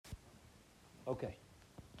Okay.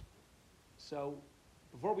 So,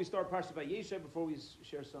 before we start Parshat Vayeshev, before we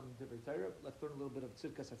share some Divrei Torah, let's learn a little bit of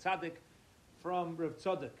Tzidkas HaTzadik from Rav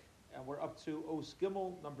Tzadok. And we're up to Os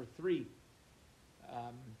Gimel, number 3.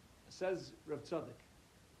 Says Rav Tzadok,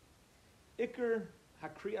 Iker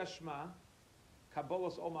HaKriya Shema,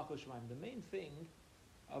 Kabbalas Ol Malchus Shemaim. The main thing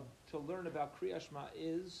to learn about Kriya Shema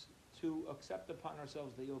is to accept upon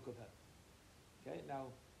ourselves the yoke of heaven. Okay, now,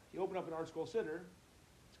 if you open up an Art Scroll Siddur,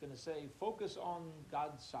 it's going to say, focus on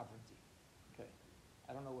God's sovereignty. Okay,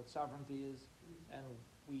 I don't know what sovereignty is, and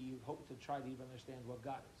we hope to try to even understand what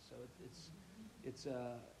God is. So it's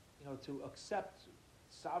to accept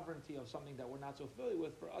sovereignty of something that we're not so familiar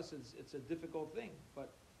with, for us it's a difficult thing.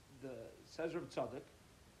 But says Rav Tzadok,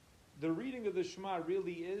 the reading of the Shema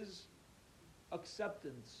really is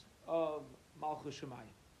acceptance of Malchus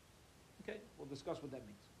Shemayim. Okay, we'll discuss what that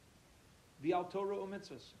means. The Al Torah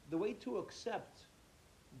u'mitzvahs. The way to accept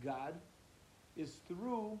God is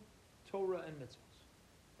through Torah and mitzvahs.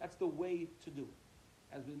 That's the way to do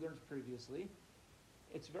it. As we learned previously,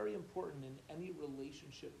 it's very important in any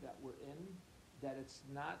relationship that we're in that it's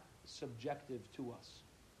not subjective to us.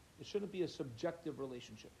 It shouldn't be a subjective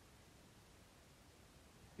relationship.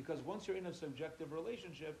 Because once you're in a subjective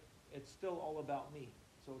relationship, it's still all about me.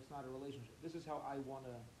 So it's not a relationship. This is how I want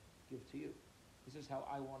to give to you. This is how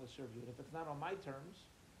I want to serve you. And if it's not on my terms,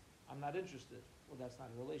 I'm not interested. Well, that's not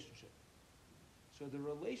a relationship. So the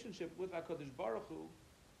relationship with HaKadosh Baruch Hu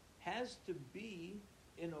has to be,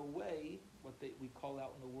 in a way, what we call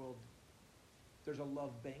out in the world, there's a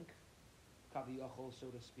love bank, kaviyachol, so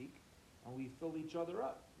to speak, and we fill each other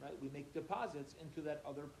up, right? We make deposits into that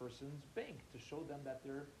other person's bank to show them that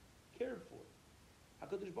they're cared for.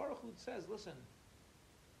 HaKadosh Baruch Hu says, listen,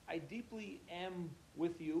 I deeply am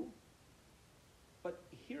with you, but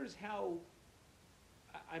here's how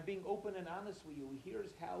I'm being open and honest with you.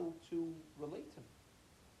 Here's how to relate to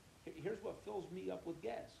me. Here's what fills me up with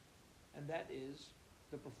gas. And that is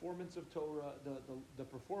the performance of Torah, the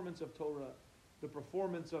performance of Torah, the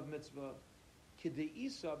performance of mitzvah.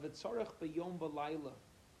 Kideisa v'tzarech b'yom v'layla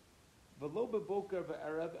v'lo b'boker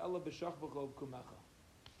v'erev ela b'shach v'chov kumecha.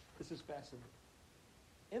 This is fascinating.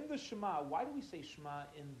 In the Shema, why do we say Shema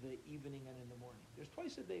in the evening and in the morning? There's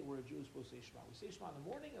twice a day where a Jew is supposed to say Shema. We say Shema in the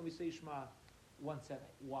morning and we say Shema once a day.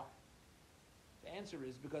 Why? The answer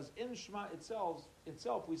is because in Shema itself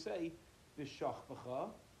we say B'shach b'cha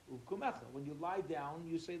u'kumecha. When you lie down,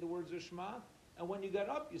 you say the words of Shema, and when you get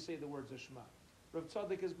up, you say the words of Shema. Rav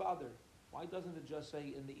Tzadok is bothered. Why doesn't it just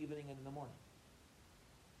say in the evening and in the morning?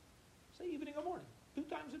 Say evening or morning, 2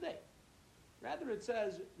 times a day. Rather, it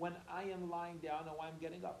says, when I am lying down and when I'm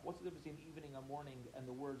getting up. What's the difference between evening and morning and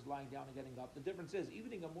the words lying down and getting up? The difference is,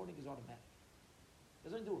 evening and morning is automatic.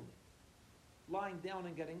 It doesn't do anything. Lying down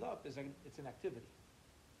and getting up, it's an activity.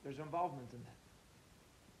 There's involvement in that.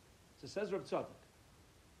 So says Rav Tzadok,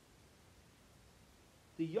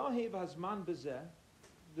 the Yahev Hazman Bezeh,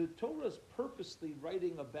 the Torah is purposely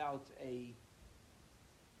writing about a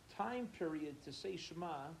time period to say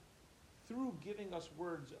Shema through giving us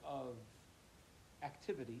words of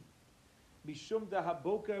activity. Mishum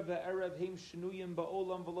dahaboker ve'erev heim shnuyim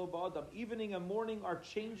ba'olam v'lo ba'adam. Evening and morning are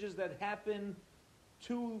changes that happen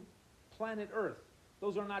to planet Earth.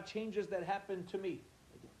 Those are not changes that happen to me.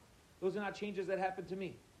 Those are not changes that happen to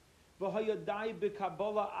me. V'hayadai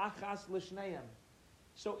b'kabbalah achas l'shneim.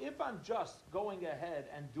 So if I'm just going ahead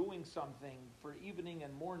and doing something for evening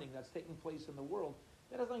and morning that's taking place in the world,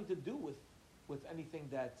 that has nothing to do with anything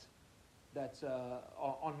that's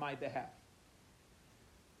on my behalf.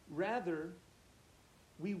 Rather,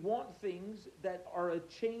 we want things that are a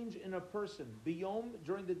change in a person. Biyom,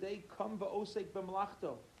 during the day, kam va'osek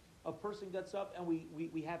b'malachto. A person gets up and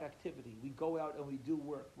we have activity. We go out and we do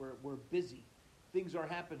work. We're busy. Things are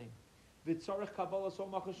happening. V'tzarech kabbalas ol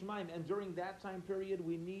malchus shemayim. And during that time period,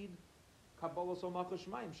 we need kabbalas ol malchus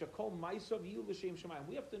shemayim. Shekol ma'asav yiyu l'shem shemayim.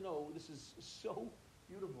 We have to know, this is so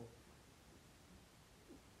beautiful.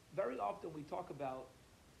 Very often we talk about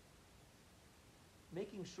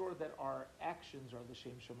making sure that our actions are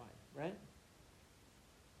l'shem shemayim, right?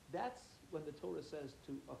 That's when the Torah says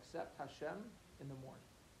to accept Hashem in the morning.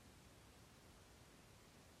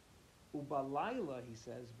 Ubalayla, he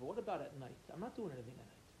says, but what about at night? I'm not doing anything at night.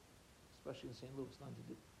 Especially in St. Louis, nothing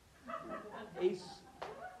to do.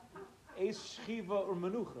 Eis Shchiva or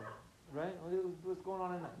Menucha, right? What's going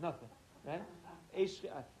on at night? Nothing, right?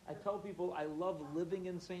 I tell people I love living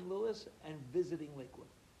in St. Louis and visiting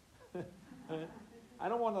Lakewood. I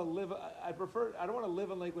don't want to live. I don't want to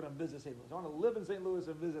live in Lakewood and visit St. Louis. I want to live in St. Louis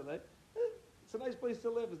and visit Lakewood. It's a nice place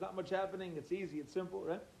to live. There's not much happening. It's easy. It's simple,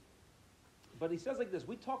 right? But he says like this.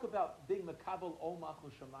 We talk about being Makabel Ol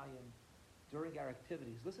Malchus Shemayim during our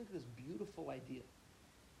activities. Listen to this beautiful idea.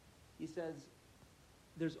 He says,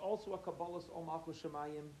 there's also a Kabbalah's Ol Malchus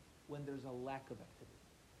Shemayim when there's a lack of activity.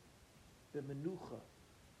 The menucha,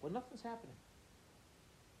 when nothing's happening.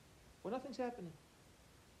 When nothing's happening.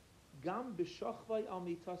 Gam b'shachvay al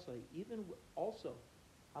mitasai. Even also,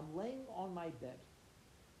 I'm laying on my bed.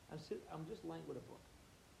 I'm just laying with a book.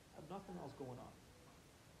 I have nothing else going on.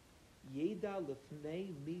 Yeda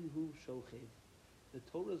lefnei mihu shochev. The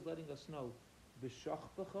Torah is letting us know,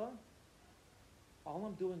 b'shachvacha. All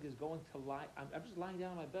I'm doing is going to lie. I'm just lying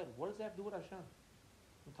down on my bed. What does that have to do with Hashem?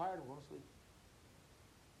 I'm tired. I'm going to sleep.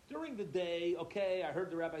 During the day, okay, I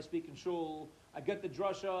heard the rabbi speak in shul. I get the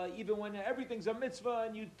drasha, even when everything's a mitzvah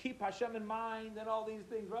and you keep Hashem in mind and all these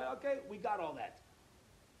things, right? Okay, we got all that.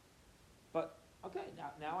 But, okay,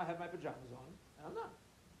 now I have my pajamas on and I'm done.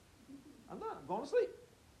 I'm going to sleep.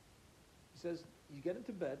 He says, you get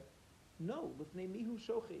into bed. No, lifnei mihu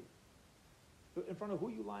shochev. In front of who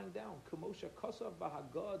you lying down? Kamosha Kosav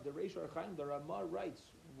Bahagad, the Reish Archaim, the Ramah writes,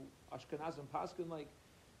 Ashkenazim Paskin, like,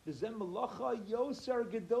 the Zem Malacha Yoser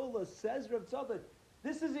Gedola, says Rav Tzadok,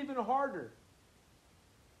 this is even harder.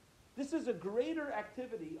 This is a greater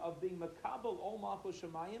activity of being Makabel Ol Malchus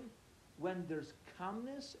Shemayim when there's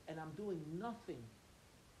calmness and I'm doing nothing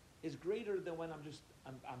is greater than when I'm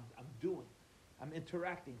doing. I'm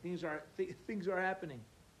interacting. Things are happening.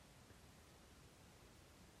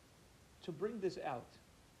 To bring this out,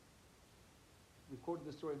 we've quoted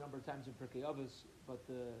this story a number of times in Pirkei Avos, but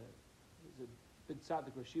there's a big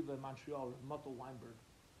tzaddik Rashiva in Montreal, Mottel Weinberg,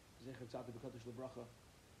 Zecher Tzaddik B'Kodesh L'Bracha.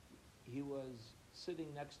 He was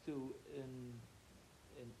sitting next to an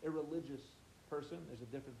irreligious person. There's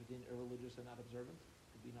a difference between irreligious and not observant.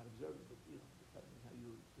 It could be not observant, but depending on how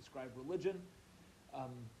you describe religion.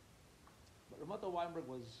 But Mottel Weinberg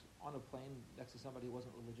was on a plane next to somebody who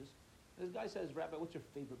wasn't religious. This guy says, Rabbi, what's your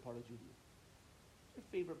favorite part of Judaism? What's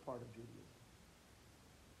your favorite part of Judaism?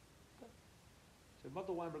 Okay. So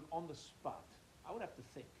Mottel Weinberg on the spot. I would have to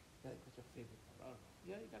think. Like, what's your favorite part? I don't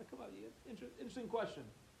know. Yeah, you got to come out. Interesting question.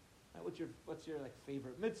 What's your like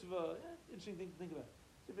favorite mitzvah? Yeah, interesting thing to think about.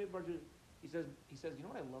 What's your favorite part of Judaism? He says, you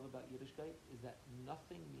know what I love about Yiddishkeit is that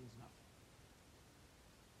nothing means nothing.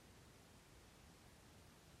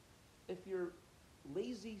 If you're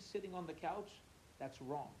lazy sitting on the couch, that's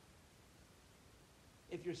wrong.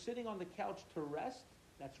 If you're sitting on the couch to rest,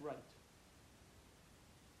 that's right.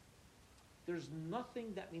 There's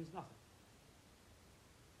nothing that means nothing.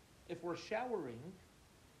 If we're showering,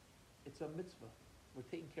 it's a mitzvah. We're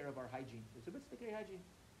taking care of our hygiene. It's a mitzvah to take care of hygiene.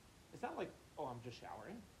 It's not like, oh, I'm just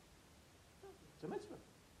showering. No, it's a mitzvah.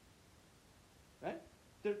 Right?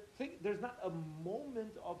 There's not a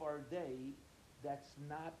moment of our day that's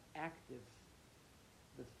not active.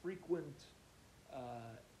 The frequent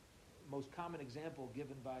most common example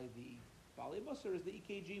given by the Baalei Musar is the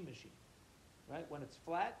EKG machine, right? When it's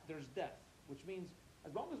flat, there's death, which means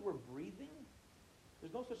as long as we're breathing,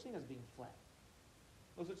 there's no such thing as being flat.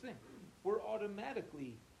 No such thing. We're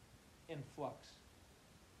automatically in flux,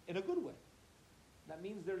 in a good way. That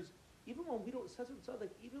means even when we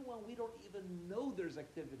don't even know there's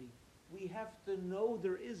activity, we have to know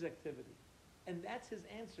there is activity. And that's his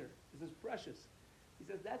answer. This is precious. He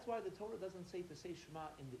says that's why the Torah doesn't say to say Shema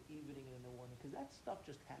in the evening and in the morning, because that stuff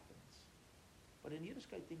just happens. But in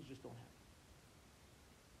Yiddishkeit, things just don't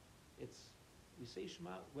happen. We say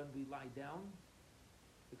Shema when we lie down,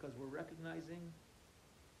 because we're recognizing,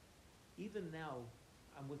 even now,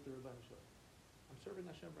 I'm with the Rebbeinu Shalom. I'm serving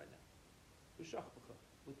Hashem right now.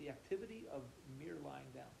 With the activity of mere lying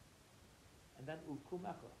down. And then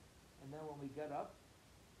Uvkumecha. And then when we get up,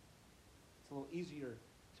 it's a little easier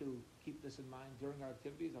to keep this in mind during our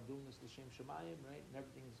activities. I'm doing this l'shem shemayim, right? And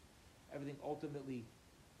everything ultimately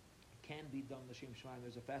can be done l'shem shemayim.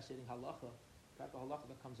 There's a fascinating halacha that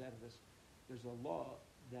comes out of this. There's a law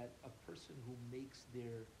that a person who makes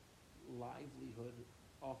their livelihood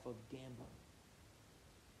off of gambling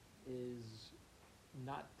is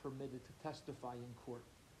not permitted to testify in court.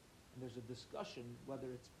 And there's a discussion whether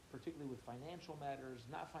it's particularly with financial matters,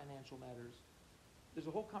 not financial matters. There's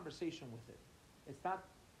a whole conversation with it.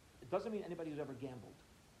 It doesn't mean anybody who's ever gambled.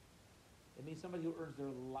 It means somebody who earns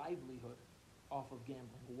their livelihood off of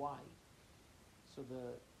gambling. Why? So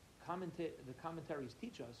the commentaries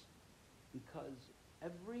teach us because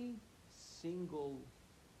every single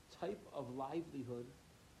type of livelihood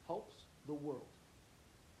helps the world.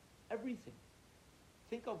 Everything.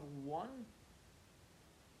 Think of one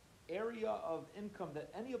area of income that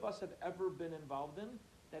any of us have ever been involved in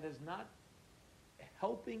that is not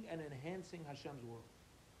helping and enhancing Hashem's world.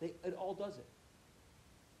 It all does it.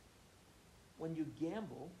 When you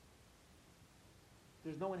gamble,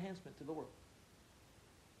 there's no enhancement to the world.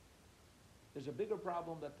 There's a bigger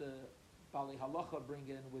problem that the Bali Halacha bring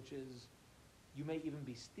in, which is you may even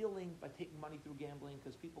be stealing by taking money through gambling,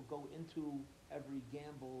 because people go into every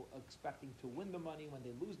gamble expecting to win the money. When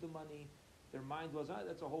they lose the money, their mind was,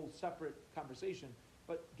 that's a whole separate conversation.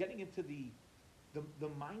 But getting into the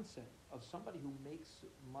mindset of somebody who makes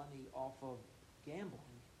money off of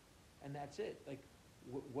gambling, and that's it. Like,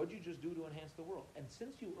 what'd you just do to enhance the world? And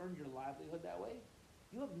since you earned your livelihood that way,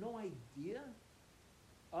 you have no idea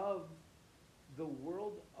of the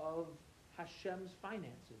world of Hashem's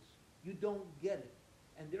finances. You don't get it.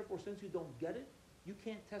 And therefore, since you don't get it, you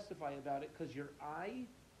can't testify about it because your eye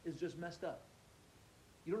is just messed up.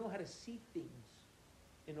 You don't know how to see things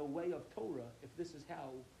in a way of Torah if this is how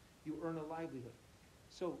you earn a livelihood.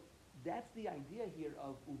 So that's the idea here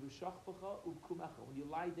of uv'shachpacha uv'kumecha. When you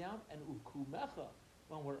lie down, and uv'kumecha,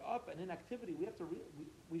 when we're up and in activity, we have to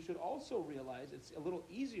we should also realize it's a little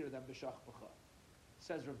easier than b'shachpacha.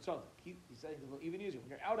 Says Rav Tzadok. He's saying it's a little even easier. When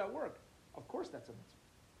you're out at work, of course that's a mitzvah.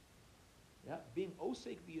 Yeah, being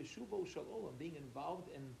osek b'yeshuvo shalom, being involved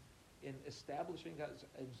in establishing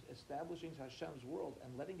Hashem's world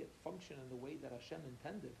and letting it function in the way that Hashem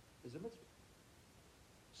intended is a mitzvah.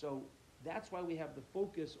 So that's why we have the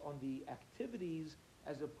focus on the activities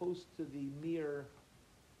as opposed to the mere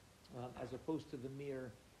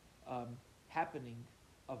happening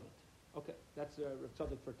of it. Okay, that's Rav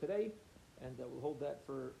Tzadok for today, and we'll hold that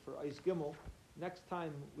for Eis Gimel. Next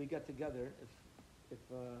time we get together, if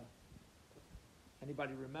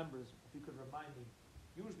anybody remembers, if you could remind me.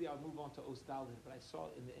 Usually I'll move on to Ostalid, but I saw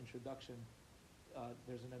in the introduction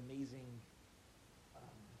there's an amazing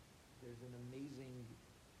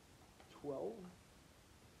 12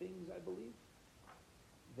 things, I believe,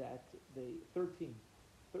 that 13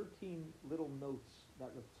 little notes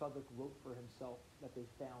that Rav Tzadok wrote for himself that they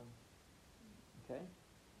found, okay,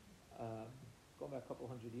 going back a couple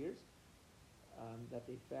hundred years, that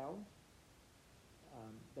they found,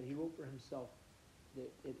 that he wrote for himself.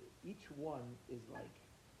 Each one is like,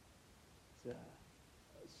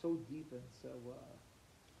 it's so deep and so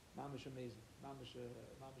mamish amazing, mamish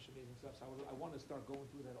amazing stuff. So I want to start going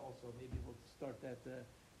through that also. Maybe we'll start that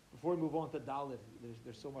before we move on to Dalit.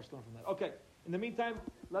 There's so much to learn from that. Okay. In the meantime,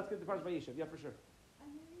 let's get to Parashat Vayishev. Yeah, for sure. I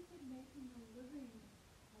know you said making a living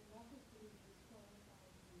halachically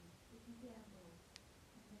disqualifies you if you gamble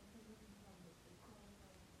and make a living from it,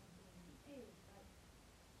 disqualifies you from being an aid. But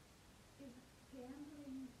is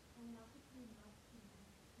gambling halachically not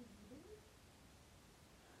permitted?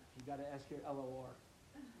 You got to ask your LOR,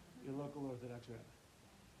 your local Orthodox rabbi.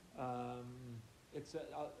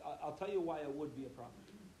 I'll tell you why it would be a problem.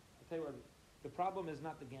 I'll tell you why. The problem is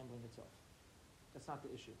not the gambling itself. That's not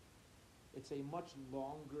the issue. It's a much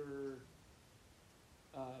longer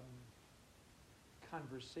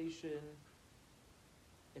conversation.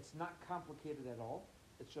 It's not complicated at all.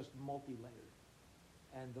 It's just multi-layered.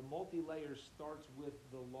 And the multi-layer starts with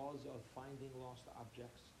the laws of finding lost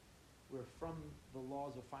objects, where from the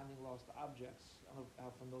laws of finding lost objects, I don't know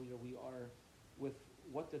how familiar we are with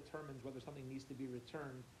what determines whether something needs to be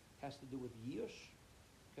returned, has to do with Yush.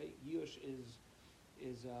 Okay, Yush is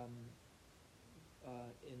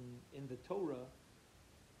in the Torah,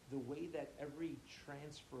 the way that every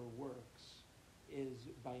transfer works is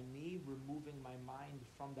by me removing my mind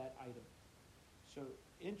from that item. So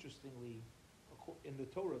interestingly, in the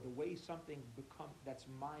Torah, the way something that's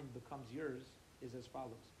mine becomes yours is as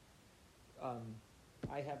follows.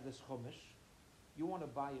 I have this chumash. You want to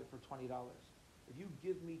buy it for $20. If you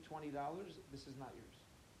give me $20, this is not yours.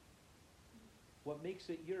 What makes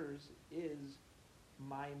it yours is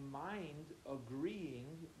my mind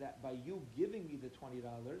agreeing that by you giving me the $20,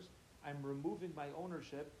 I'm removing my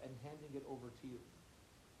ownership and handing it over to you.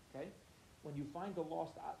 Okay? When you find a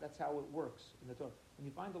lost, that's how it works in the Torah. When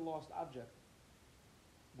you find a lost object,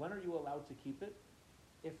 when are you allowed to keep it?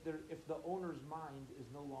 If the owner's mind is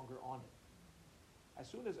no longer on it. As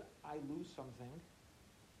soon as I lose something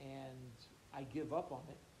and I give up on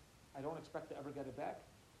it, I don't expect to ever get it back.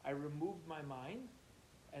 I removed my mind,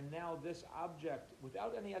 and now this object,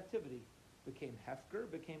 without any activity, became hefker,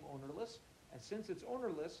 became ownerless, and since it's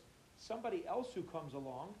ownerless, somebody else who comes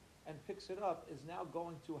along and picks it up is now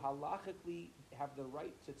going to halachically have the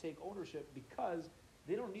right to take ownership because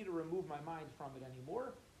they don't need to remove my mind from it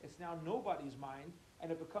anymore. It's now nobody's mind,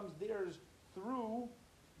 and it becomes theirs through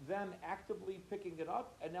them actively picking it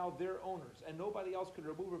up, and now they're owners, and nobody else could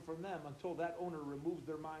remove it from them until that owner removes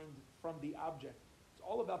their mind from the object. It's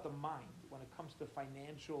all about the mind when it comes to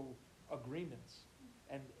financial agreements,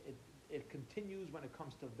 and it continues when it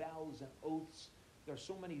comes to vows and oaths. There are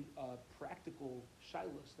so many practical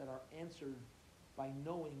shilas that are answered by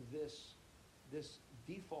knowing this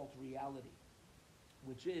default reality,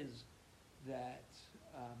 which is that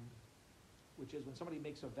which is when somebody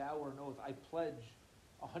makes a vow or an oath, I pledge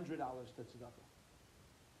 $100 to tzedakah,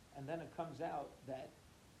 and then it comes out that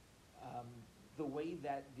the way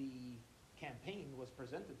that the campaign was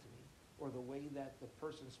presented to me, or the way that the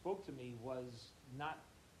person spoke to me, was not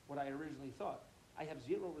what I originally thought. I have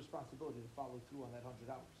zero responsibility to follow through on that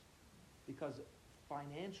 $100, because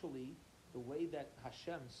financially, the way that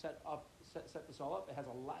Hashem set this all up, it has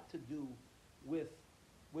a lot to do with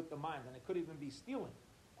the mind, and it could even be stealing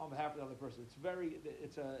on behalf of the other person. It's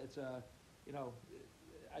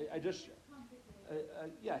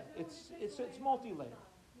multi-layered.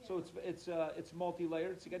 So it's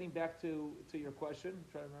multi-layered. So getting back to your question,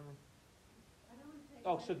 try to remember.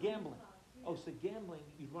 So gambling. So gambling,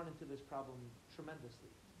 you run into this problem tremendously,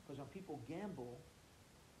 because when people gamble,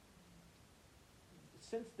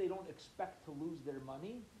 since they don't expect to lose their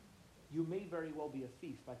money, you may very well be a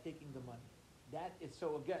thief by taking the money. That's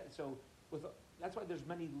why there's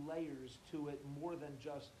many layers to it, more than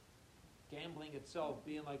just gambling itself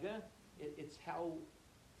being like, it's how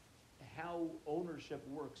ownership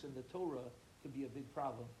works in the Torah could be a big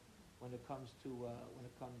problem when it comes to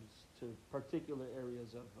particular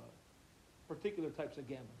areas of particular types of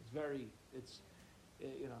gambling.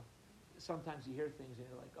 Sometimes you hear things and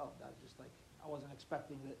you're like, oh, that's just like, I wasn't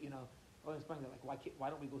expecting that. I wasn't expecting that. Like, why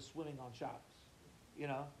don't we go swimming on Shabbos?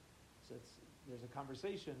 So there's a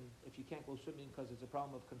conversation if you can't go swimming because it's a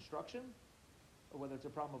problem of construction, or whether it's a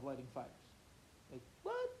problem of lighting fires. Like,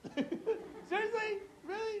 what? Seriously?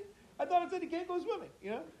 Really? I thought it said you can't go swimming.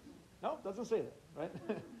 No, it doesn't say that, right?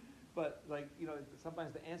 But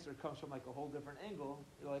sometimes the answer comes from like a whole different angle.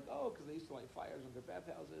 You're like, oh, because they used to light fires under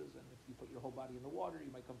bathhouses, and if you put your whole body in the water,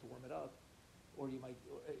 you might come to warm it up, or you might,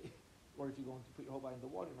 or if you're going to put your whole body in the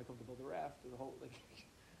water, you might come to build a raft, or the whole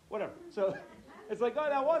whatever. So it's like, oh,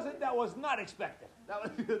 that was not expected. That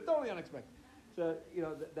was totally unexpected. So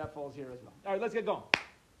that falls here as well. All right, let's get going.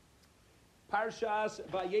 Parshas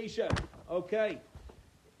Vayeshev. Okay.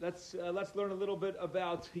 Let's learn a little bit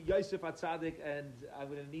about Yosef HaTzadik, and I'm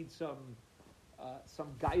going to need some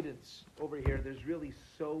guidance over here. There's really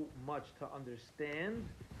so much to understand.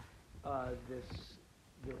 This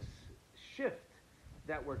shift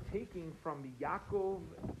that we're taking from Yaakov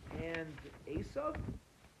and Esav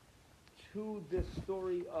to this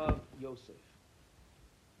story of Yosef.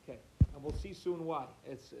 Okay, and we'll see soon why.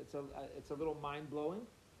 It's a little mind blowing.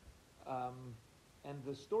 And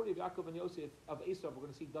the story of Yaakov and Yosef, of Esav, we're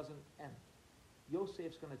going to see doesn't end.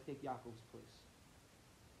 Yosef's going to take Yaakov's place.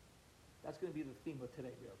 That's going to be the theme of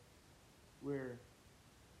today, really. Where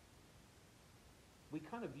we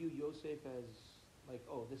kind of view Yosef as like,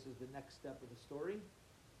 oh, this is the next step of the story.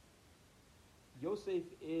 Yosef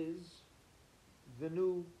is the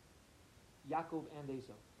new Yaakov and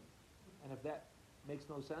Esav. And if that makes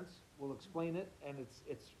no sense, we'll explain it, and it's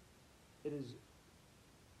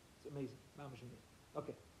amazing.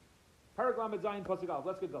 Okay. Paragraph Zayin Pasuk Aleph.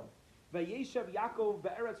 Let's get going. Vayeshev Yaakov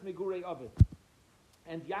be'eretz megurei Avid.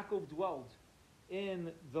 And Yaakov dwelled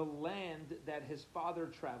in the land that his father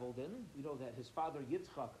traveled in. You know that his father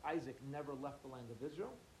Yitzchak, Isaac, never left the land of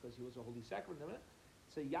Israel because he was a holy sacrament.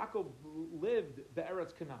 So Yaakov lived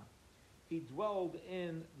be'eretz Canaan. He dwelled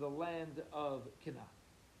in the land of Canaan.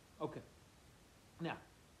 Okay. Now,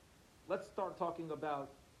 let's start talking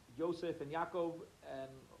about Yosef and Yaakov, and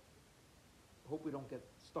hope we don't get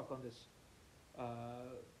stuck on this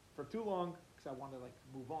for too long, because I want to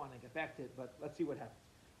move on and get back to it, but let's see what happens.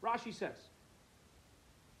 Rashi says,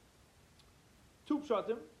 two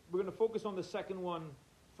pshatim, we're going to focus on the second one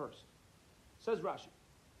first. Says Rashi,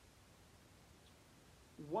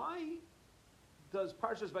 why does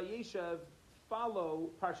Parshas Vayeshev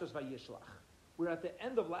follow Parshas Vayishlach? We're at the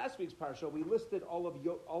end of last week's parsha. We listed all of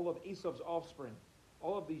Esav's offspring,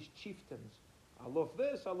 all of these chieftains. I love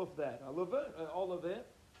this, I love that, I love it, all of it.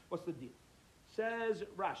 What's the deal? Says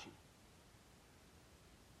Rashi.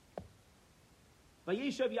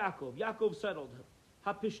 Vayeshev Yaakov settled.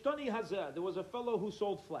 Hapishtani hazeh, there was a fellow who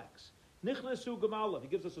sold flax. Nichnasu Gemalav, he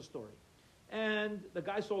gives us a story. And the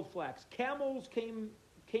guy sold flax. Camels came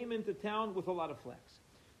into town with a lot of flax.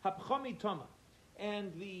 Hapchami Tama,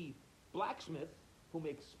 and the blacksmith who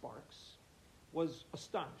makes sparks was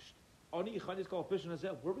astonished. Where are we going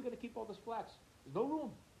to keep all this flax? There's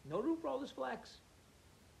no room for all this flax.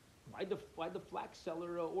 Why the flax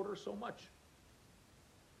seller order so much?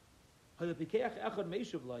 And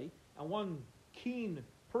one keen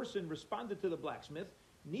person responded to the blacksmith,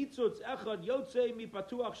 let me tell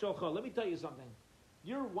you something.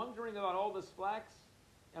 You're wondering about all this flax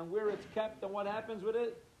and where it's kept and what happens with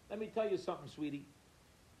it. let me tell you something, sweetie.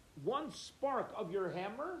 One spark of your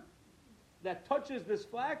hammer that touches this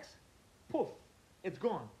flax, poof, it's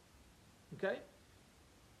gone. Okay?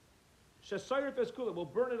 Shasayr Peskula will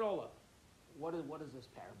burn it all up. What is this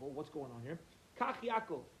parable? What's going on here? Kach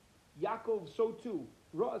Yaakov. Yaakov, so too.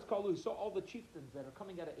 Ra'az Kalu, saw all the chieftains that are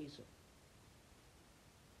coming out of Esau.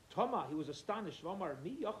 Tama, he was astonished. Vamar,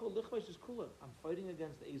 mi yachol lichvais is kula. I'm fighting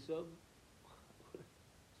against Esau. What am I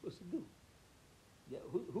supposed to do? Yeah,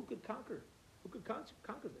 who could conquer? Who could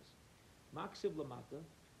conquer this? Maksiv lamata.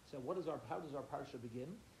 So how does our parsha begin?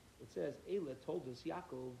 It says, Eila told us,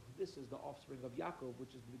 Yaakov, this is the offspring of Yaakov,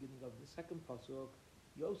 which is the beginning of the second pasuk,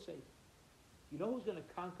 Yosef. You know who's going to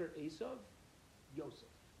conquer Esau? Yosef.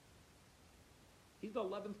 He's the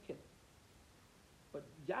 11th kid. But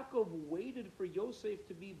Yaakov waited for Yosef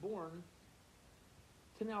to be born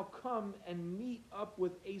to now come and meet up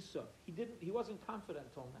with Esau. He wasn't confident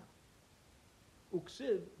until now.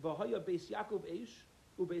 Uksiv v'haya beis Yaakov eish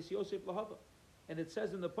ubeis Yosef lahava. And it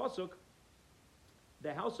says in the pasuk,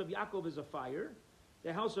 the house of Yaakov is a fire,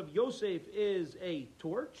 the house of Yosef is a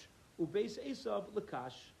torch, ubeis Esav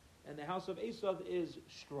lakash, and the house of Esav is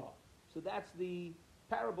straw. So that's the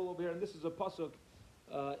parable over here, and this is a pasuk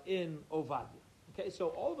in Ovadia. Okay, so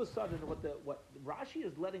all of a sudden, what Rashi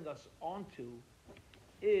is letting us onto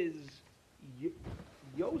is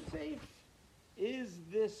Yosef is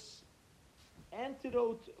this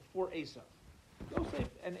antidote for Esav. Yosef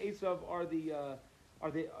and Esav are the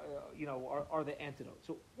antidote.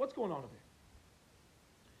 So what's going on over here?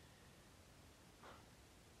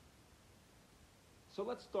 So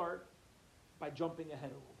let's start by jumping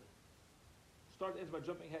ahead a little bit. Start by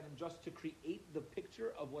jumping ahead and just to create the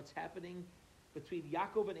picture of what's happening between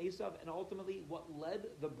Yaakov and Esav, and ultimately what led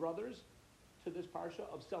the brothers to this parsha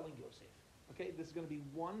of selling Yosef. Okay, this is going to be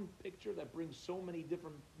one picture that brings so many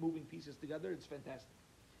different moving pieces together. It's fantastic.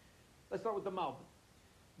 Let's start with the Malbim.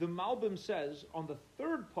 The Malbim says on the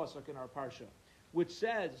third pasuk in our parsha, which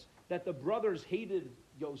says that the brothers hated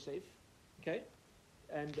Yosef, okay,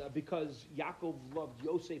 and because Yaakov loved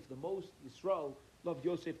Yosef the most, Yisrael loved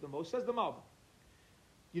Yosef the most, says the Malbim.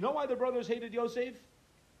 You know why the brothers hated Yosef?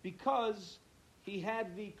 Because he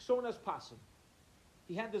had the Ksonas Pasim.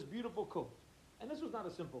 He had this beautiful coat. And this was not a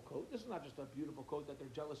simple coat. This is not just a beautiful coat that they're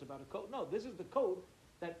jealous about a coat. No, this is the coat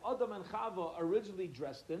that Adam and Chava originally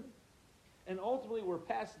dressed in, and ultimately were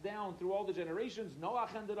passed down through all the generations.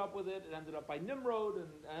 Noach ended up with it. It ended up by Nimrod,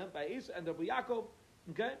 and by Esau, ended up with Yaakov.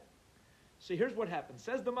 Okay? So here's what happened.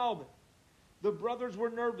 Says the Malbim. The brothers were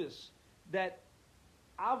nervous that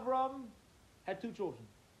Avram had two children,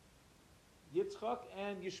 Yitzchak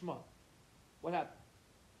and Yishmael. What happened?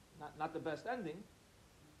 Not the best ending,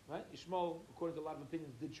 right? Yishmael, according to a lot of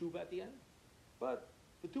opinions, did tshuva at the end. But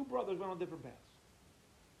the two brothers went on different paths.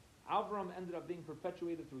 Avram ended up being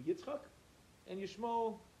perpetuated through Yitzchak, and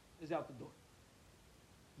Yishmael is out the door.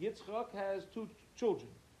 Yitzchak has two children,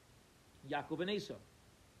 Yaakov and Esau.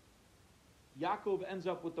 Yaakov ends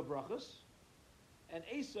up with the brachas, and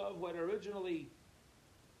Esau, who had originally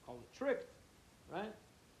called it tricked, right?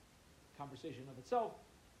 Conversation of itself,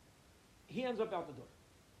 he ends up out the door.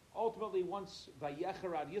 Ultimately, once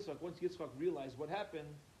Yitzchak realized what happened,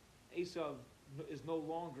 Esau is no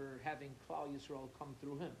longer having Klal Yisrael come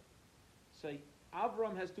through him. So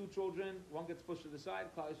Avram has two children, one gets pushed to the side,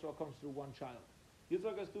 Klal Yisrael comes through one child.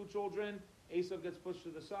 Yitzchak has two children, Esau gets pushed to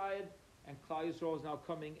the side, and Klal Yisrael is now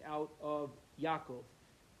coming out of Yaakov.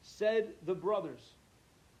 Said the brothers,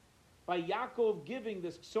 by Yaakov giving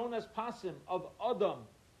this Ksonas Pasim of Adam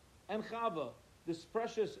and Chava, this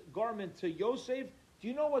precious garment to Yosef, do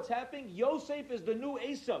you know what's happening? Yosef is the new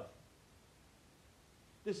Esav.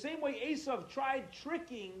 The same way Esav tried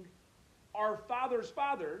tricking our father's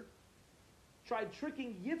father, tried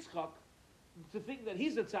tricking Yitzchak to think that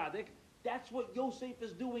he's a tzaddik, that's what Yosef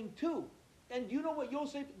is doing too. And you know what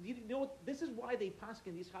Yosef, this is why they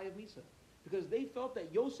paskin these Chayav Misa. Because they felt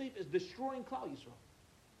that Yosef is destroying Klal Yisrael.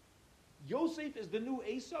 Yosef is the new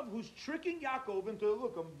Esav who's tricking Yaakov into,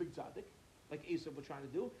 look, I'm a big tzaddik, like Esav was trying to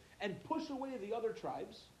do, and push away the other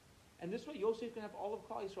tribes. And this way Yosef can have all of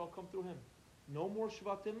Klal Yisrael come through him. No more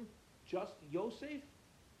Shvatim, just Yosef.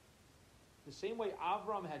 The same way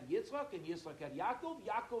Avram had Yitzchak and Yitzchak had Yaakov,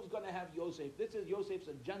 Yaakov's going to have Yosef. This is Yosef's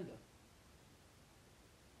agenda.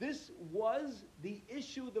 This was the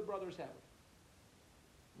issue the brothers had.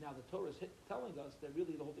 Now the Torah is telling us that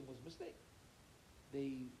really the whole thing was a mistake.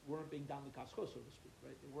 They weren't being down the kaschos, so to speak,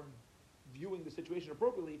 right? They weren't viewing the situation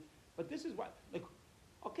appropriately. But this is why, like,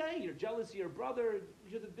 okay, you're jealous of your brother.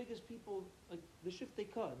 You're the biggest people, like the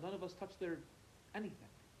shiftei ka. None of us touch their anything.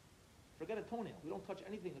 Forget a toenail. We don't touch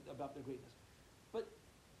anything about their greatness. But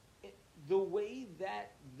the way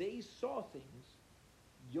that they saw things,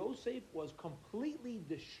 Yosef was completely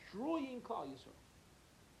destroying Klal Yisrael.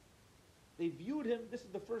 They viewed him, this is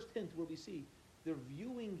the first hint where we see, they're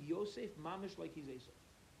viewing Yosef mamish like he's Esau.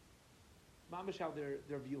 Mamish how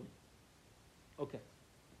they're viewing. Okay.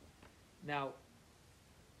 Now,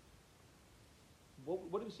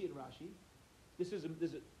 what do we see in Rashi?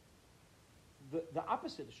 The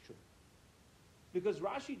opposite is true. Because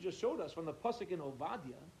Rashi just showed us from the Pasuk in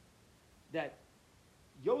Ovadia that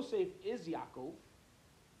Yosef is Yaakov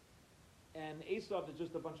and Esau is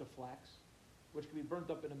just a bunch of flax, which can be burnt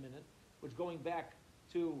up in a minute, which going back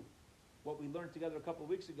to what we learned together a couple of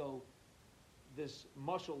weeks ago, this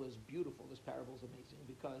mashal is beautiful, this parable is amazing,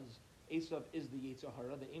 because Esau is the Yetzer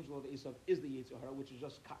Hara, the angel of Esau is the Yetzer Hara, which is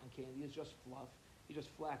just cotton candy, it's just fluff, it's just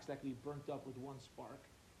flax that can be burnt up with one spark.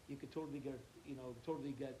 You could totally get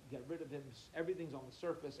rid of him. Everything's on the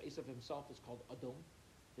surface. Esau himself is called Adom.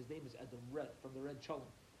 His name is Edom, red, from the red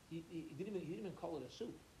cholent. He didn't even call it a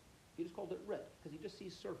soup. He just called it red because he just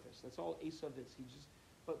sees surface. That's all Esau is.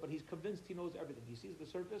 But he's convinced he knows everything. He sees the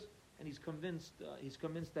surface and he's convinced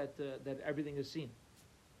that everything is seen.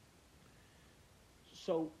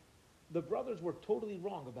 So the brothers were totally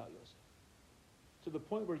wrong about Yosef, to the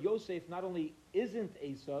point where Yosef not only isn't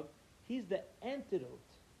Esau, he's the antidote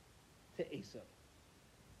to Esau.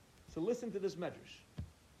 So listen to this medrash.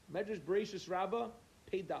 Medrash Bereshis Rabbah,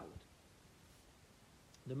 Pei Dalet.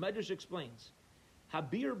 The medrash explains,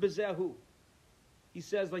 Habir Bezehu. He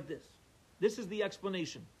says like this. This is the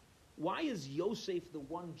explanation. Why is Yosef the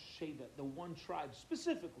one Shevet, the one tribe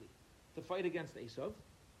specifically to fight against Esau?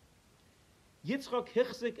 Yitzchak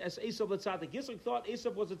hichzik as Esau l'tzadik. Yitzchak thought Esau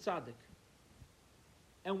was a tzaddik.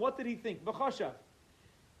 And what did he think? V'chashav.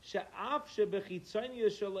 She'af shebechitzayni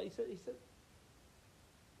yeshala. He said,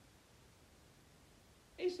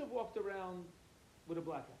 Esau walked around with a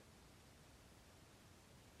black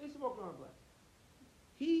eye. Esau walked around with a black eye.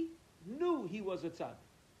 He knew he was a tzaddik.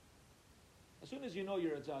 As soon as you know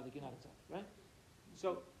you're a tzaddik, you're not a tzaddik, right?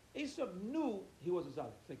 So Esau knew he was a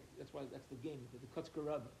tzaddik. That's why that's the game. The Kotzker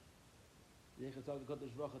Rebbe, the Eichel Tzaddik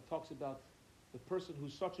Kodesh Baruch Hu, talks about the person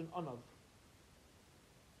who's such an anav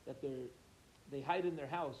that they hide in their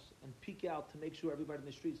house and peek out to make sure everybody in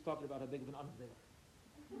the street's talking about how big of an anav they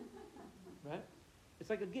are. Right? It's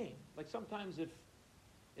like a game. Like sometimes if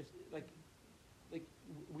like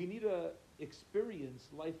we need to experience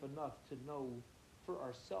life enough to know for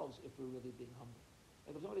ourselves if we're really being humble.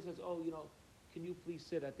 Like if somebody says, "Oh, can you please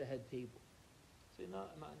sit at the head table?" Say, "No,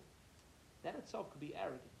 I'm not." That itself could be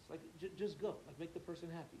arrogance. Like just go. Like make the person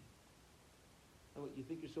happy. Like, what, you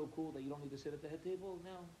think you're so cool that you don't need to sit at the head table? No.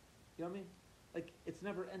 You know what I mean? Like it's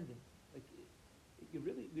never ending. Like we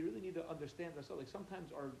really need to understand ourselves. Like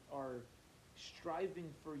sometimes our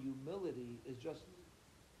striving for humility is just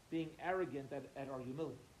being arrogant at our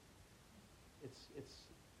humility. It's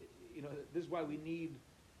this is why we need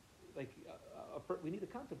we need to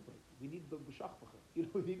contemplate. We need the b'shachbacha.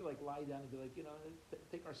 We need to lie down and be like,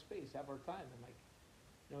 take our space, have our time,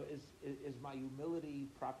 and is my humility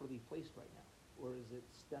properly placed right now, or is it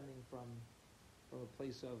stemming from a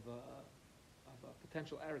place of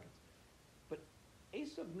potential arrogance? But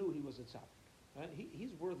Esau knew he was a tzaddik. Right?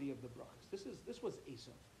 He's worthy of the brachas. This was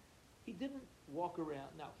Esau. He didn't walk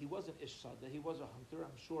around. Now he wasn't Ish Sada. He was a hunter.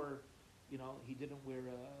 I'm sure, he didn't wear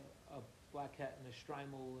a black hat and a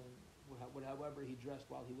shtreimel and however he dressed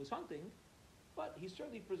while he was hunting. But he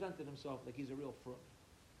certainly presented himself like he's a real frog.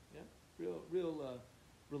 Yeah, real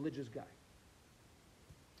religious guy.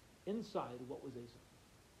 Inside, what was Esau?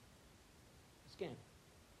 A scam.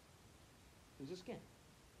 It was a scam.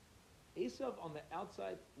 Esau on the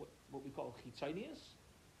outside, what we call chitzonius,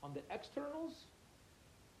 on the externals,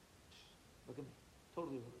 look at me,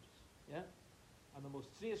 totally religious. Yeah? I'm the most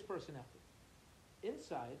serious person out there.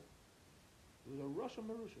 Inside, he was a Russia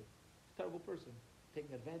Marusha, terrible person,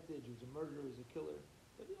 taking advantage. He was a murderer, he was a killer.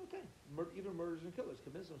 But okay, even murderers and killers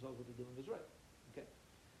convince themselves what they're doing is right. Okay,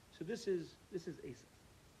 so this is Esau.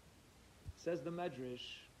 Says the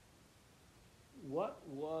Medrash. What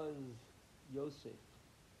was Yosef?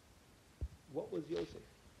 What was Yosef?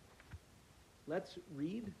 Let's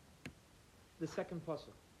read the second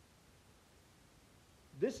pasuk.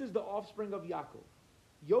 This is the offspring of Yaakov.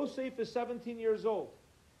 Yosef is 17 years old.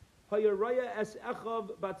 Hayaraya es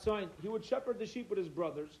echav batzayin. He would shepherd the sheep with his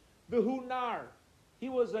brothers. Behu nar. He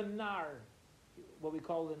was a nar, what we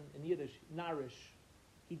call in Yiddish, narish.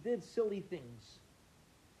 He did silly things.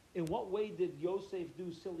 In what way did Yosef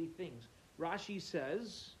do silly things? Rashi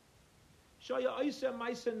says, Shaya Isa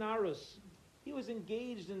Maisa Narus. He was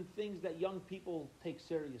engaged in things that young people take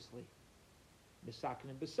seriously. Misakin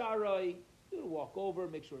and Besarai. He would walk over,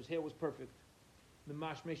 make sure his hair was perfect. The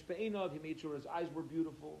mashmesh be'einav, he made sure his eyes were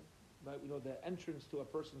beautiful. Right? We know the entrance to a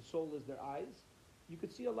person's soul is their eyes. You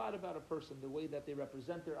could see a lot about a person, the way that they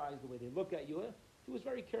represent their eyes, the way they look at you. He was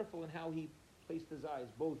very careful in how he placed his eyes,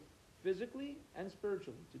 both physically and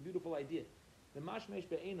spiritually. It's a beautiful idea. The mashmesh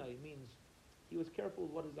be'enai means he was careful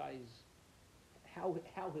with what his eyes, how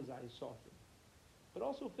his eyes saw things. But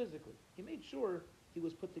also physically. He made sure he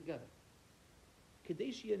was put together.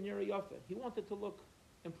 Kadeshia nira yafe. He wanted to look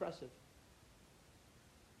impressive.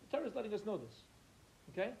 The Torah is letting us know this.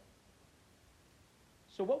 Okay?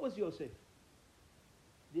 So what was Yosef?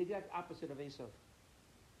 The exact opposite of Esav.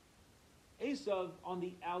 Esav, on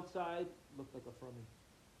the outside, looked like a frummy.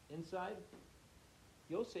 Inside,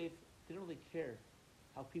 Yosef didn't really care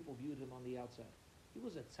how people viewed him on the outside. He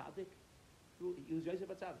was a tzaddik. He was Yosef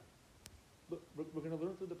a tzaddik. Look, we're going to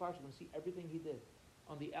learn through the parsha. We're going to see everything he did.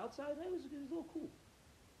 On the outside, he was a little cool.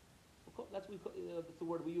 That's the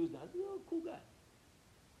word we use now. He's a little cool guy.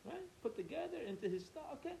 Right? Put together into his stuff.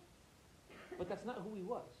 Okay. But that's not who he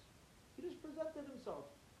was. He just presented himself.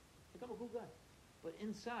 Like, I'm a cool guy. But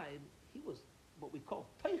inside, he was what we call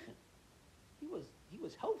teichen. He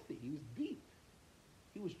was healthy. He was deep.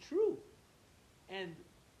 He was true. And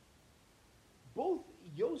both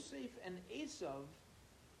Yosef and Esav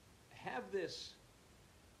have this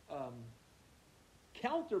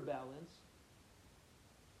counterbalance,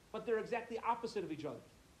 but they're exactly opposite of each other.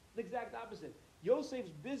 The exact opposite.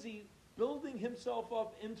 Yosef's busy building himself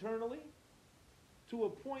up internally to a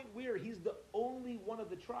point where he's the only one of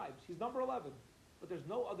the tribes. He's number 11, but there's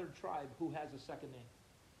no other tribe who has a second name.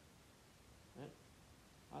 Right?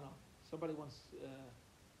 I don't know. Somebody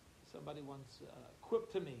once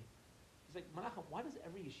quipped to me. He's like, Menachem, why does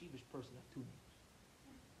every yeshivish person have two names?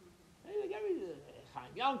 Like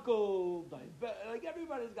Chaim Yankel, like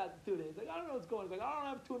everybody's got two names. Like, I don't know what's going on. It's like, I don't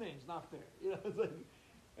have two names. Not fair. You know, it's like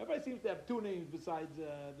everybody seems to have two names besides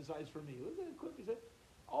for me. It was a quip. He said,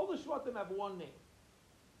 all the Shvatim have one name.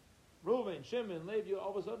 Reuven, Shimon, Levi, all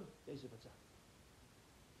of a sudden, Yosef Tzaddik.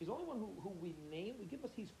 He's the only one who we name,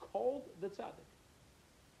 he's called the Tzaddik.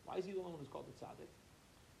 Why is he the only one who's called the Tzaddik?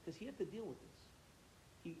 Because he had to deal with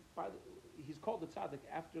this. He's called the Tzaddik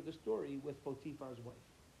after the story with Potiphar's wife.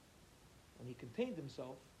 When he contained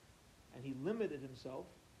himself and he limited himself,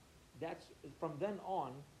 that's from then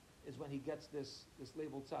on is when he gets this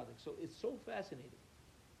label Tzaddik. So it's so fascinating.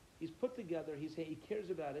 He's put together, he cares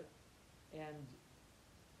about it, and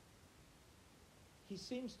he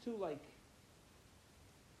seems to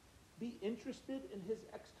be interested in his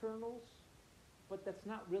externals, but that's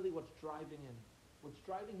not really what's driving him. What's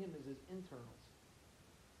driving him is his internals.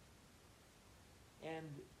 And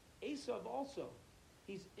Esav also,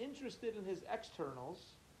 he's interested in his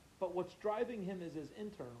externals, but what's driving him is his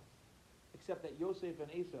internals. Except that Yosef and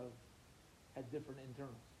Esav had different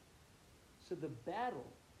internals. So the battle,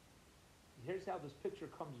 here's how this picture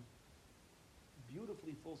comes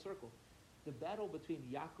beautifully full circle. The battle between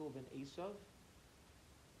Yaakov and Esav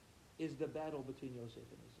is the battle between Yosef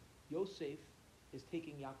and Esav. Yosef is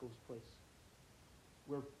taking Yaakov's place.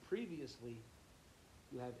 Where previously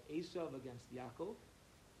you have Esav against Yaakov,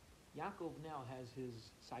 Yaakov now has his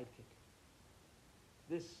sidekick.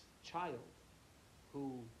 This child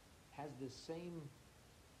who has the same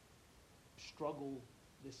struggle,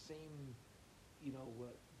 the same,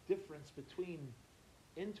 difference between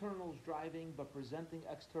internals driving but presenting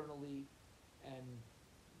externally, and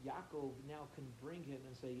Yaakov now can bring him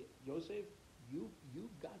and say, Yosef, you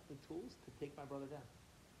got the tools to take my brother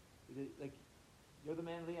down. Like, you're the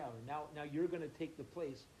man of the hour. Now you're going to take the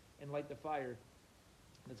place and light the fire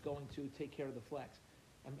that's going to take care of the flax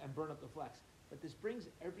and burn up the flax. But this brings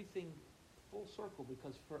everything full circle,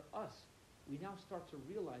 because for us, we now start to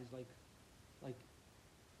realize, like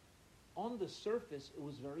on the surface, it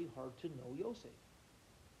was very hard to know Yosef.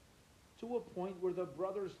 To a point where the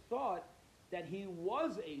brothers thought that he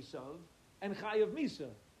was Esav and Chayav Misa.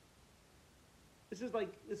 This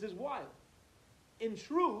is wild. In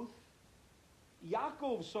truth,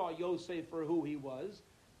 Yaakov saw Yosef for who he was,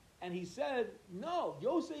 and he said, no,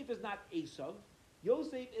 Yosef is not Esav.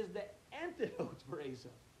 Yosef is the antidote for Esav.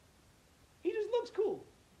 He just looks cool.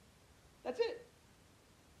 That's it.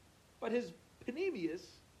 But his panemius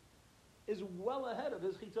is well ahead of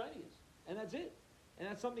his chitzonius, and that's it. And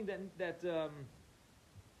that's something that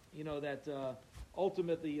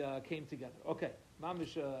ultimately came together. Okay,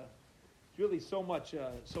 Mamish, it's really so much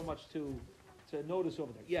to notice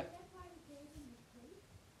over there. Yeah. That's why he gave him the coat?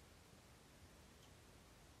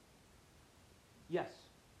 Yes,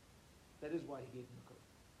 that is why he gave him the coat.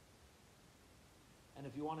 And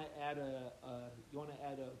if you want to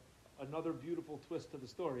add another beautiful twist to the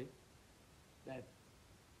story, that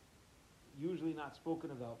usually not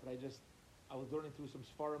spoken about, but I was learning through some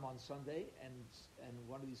Sfarim on Sunday, and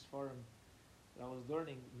one of these Sfarim that I was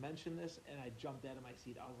learning mentioned this, and I jumped out of my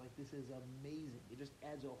seat. I was like, this is amazing. It just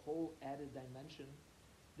adds a whole added dimension.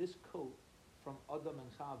 This coat from Adam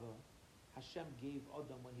and Chava, Hashem gave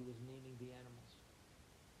Adam when he was naming the animals.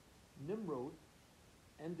 Nimrod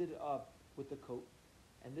ended up with the coat,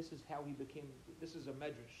 and this is how he became. This is a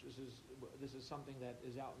medrash. This is something that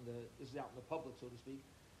is out in the public, so to speak.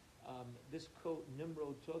 This coat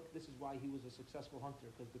Nimrod took. This is why he was a successful hunter,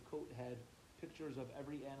 because the coat had pictures of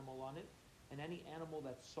every animal on it, and any animal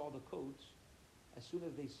that saw the coats, as soon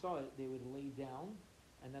as they saw it, they would lay down,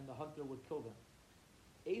 and then the hunter would kill them.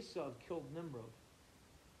 Esav killed Nimrod.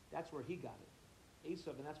 That's where he got it.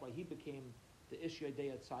 Esav, and that's why he became the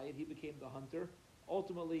Ishyadei Tzayid. He became the hunter.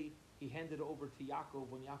 Ultimately, he handed it over to Yaakov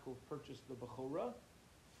when Yaakov purchased the Bechorah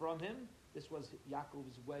from him. This was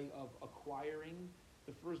Yaakov's way of acquiring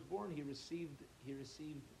the firstborn. He received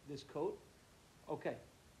this coat. Okay.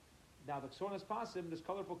 Now the Ksonas Pasim, this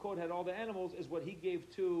colorful coat had all the animals, is what he gave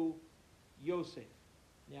to Yosef.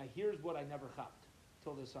 Now here's what I never chapped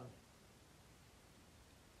till this Sunday.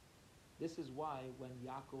 This is why when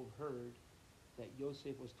Yaakov heard that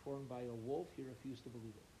Yosef was torn by a wolf, he refused to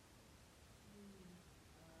believe it.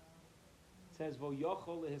 It says,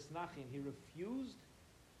 Voyochol lehisnachim. He refused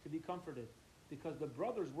to be comforted because the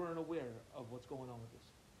brothers weren't aware of what's going on with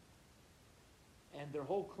this. And their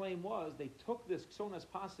whole claim was they took this Ksonas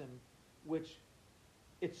Pasim, which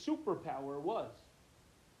its superpower was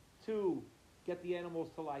to get the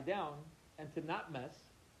animals to lie down and to not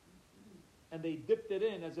mess, and they dipped it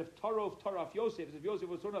in as if Taraf Yosef, as if Yosef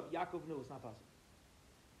was torn up. Yaakov knew it's not possible.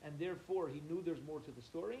 And therefore, he knew there's more to the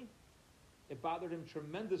story. It bothered him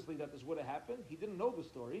tremendously that this would have happened. He didn't know the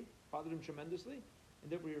story. It bothered him tremendously,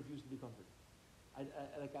 and therefore he refused to be comforted.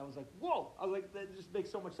 I was like, whoa! I was like, that just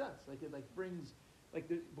makes so much sense. Like it brings,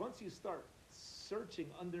 once you start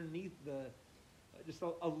searching underneath just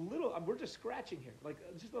a little, we're just scratching here,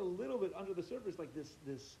 just a little bit under the surface, like this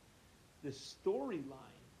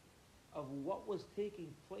storyline of what was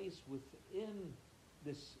taking place within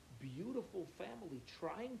this beautiful family,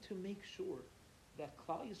 trying to make sure that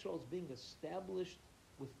Klal Yisrael is being established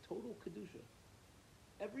with total kedusha.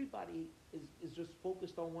 Everybody is just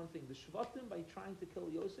focused on one thing. The Shvatim, by trying to kill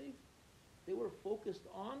Yosef, they were focused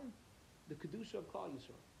on the kedusha of Klal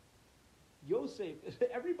Yisrael. Yosef,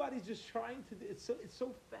 everybody's just trying to. It's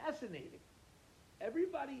so fascinating.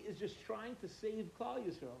 Everybody is just trying to save Klal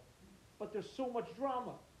Yisrael, but there's so much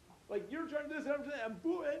drama. Like you're trying to do this, and I'm trying, and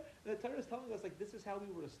boo it. And the Torah is telling us this is how we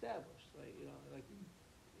were established.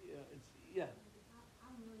 Yeah.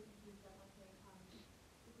 I'm really confused about one thing.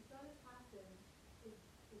 The Ksonas Pasim is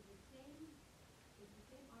the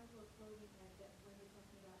same article of clothing that when you're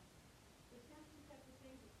talking about. It sounds like the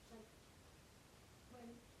same. Like when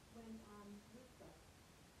Rivka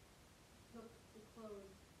took the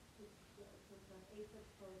clothes to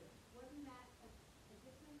Esav's clothing, wasn't that a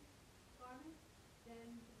different garment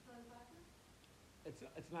than the Ksonas Pasim?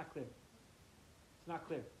 It's not clear. It's not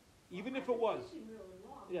clear. Even if it was. Really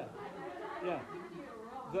wrong. Yeah. Yeah.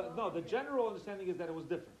 The general understanding is that it was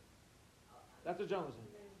different. That's the general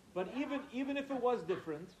understanding. But even if it was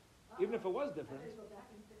different,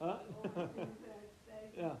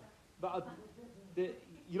 yeah. But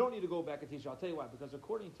you don't need to go back and teach. I'll tell you why. Because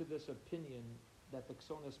according to this opinion that the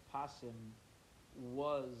Ksonas Pasim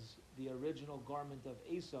was the original garment of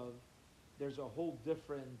Esav, there's a whole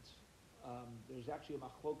different. There's actually a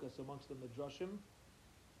machlokas amongst the Midrashim.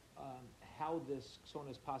 How this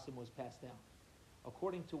Ksonas Pasim was passed down.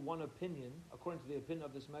 According to one opinion, according to the opinion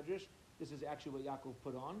of this Medrash, this is actually what Yaakov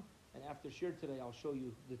put on. And after Shir today, I'll show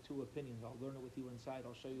you the two opinions. I'll learn it with you inside.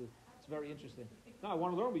 I'll show you. It's very interesting. No, I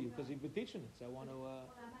want to learn with you because you've been teaching it. So I want to.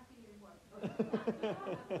 Well, I'm not giving you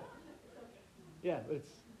work. Yeah,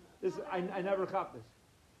 this. I never caught this.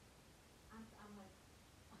 I'm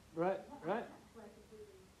like. Right.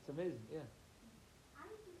 It's amazing. Yeah. I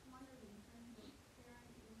was just wondering in terms of parent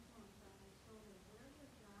influence on my children, where was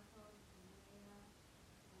Yaakov and Leah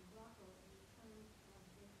and Rachel in terms of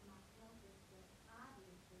this machlokas that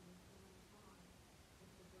obviously was going on with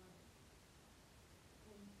the brothers?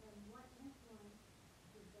 And what influence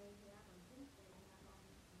did they have or didn't they have on,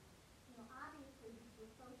 obviously these were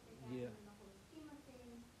supposed to happen in the whole scheme of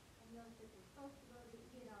things, and Yosef was supposed to go to,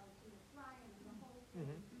 to Mitzrayim and the whole thing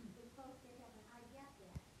was supposed to happen. I get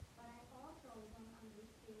that. But I also don't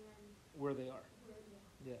understand Where they are.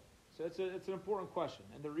 Yeah. So it's an important question,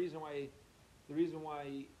 and the reason why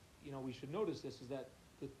we should notice this is that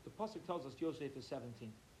the pasuk tells us Yosef is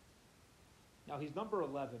 17. Now he's number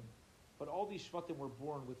 11, but all these shvatim were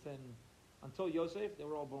born within Until Yosef, they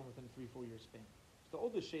were all born within a 3-4 year span. So the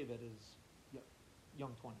oldest Shevet is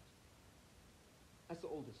young 20s. That's the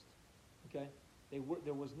oldest. Okay,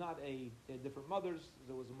 there was not they had different mothers.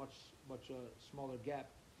 There was a much smaller gap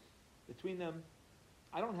between them.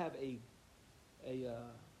 I don't have a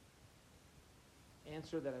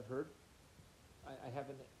answer that I've heard. I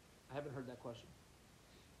haven't heard that question.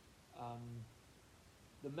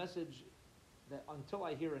 The message that until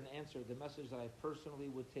I hear an answer, the message that I personally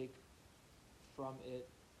would take from it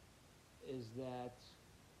is that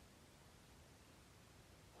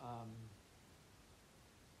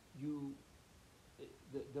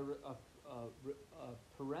a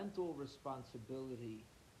parental responsibility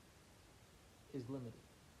is limited,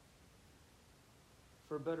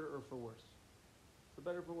 for better or for worse. For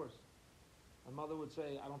better or for worse. My mother would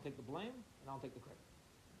say, "I don't take the blame and I don't take the credit."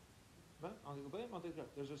 Right? I don't take the blame. I don't take the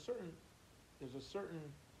credit. There's a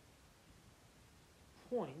certain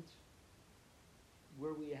point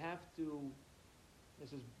where we have to.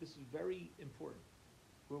 This is very important.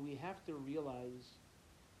 Where we have to realize,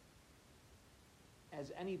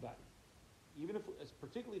 as anybody, even if, as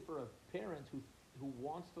particularly for a parent who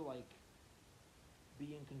wants to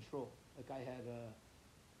be in control. Like I had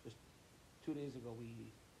just 2 days ago,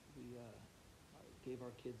 we gave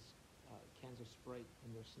our kids cans of Sprite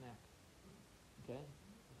in their snack. Okay,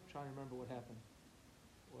 I'm trying to remember what happened.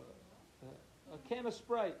 A can of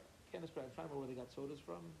Sprite. I'm trying to remember where they got sodas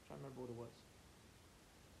from. I'm trying to remember what it was.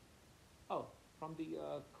 Oh, from the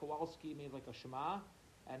Kowalski made like a Shema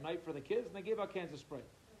at night for the kids, and they gave out cans of Sprite.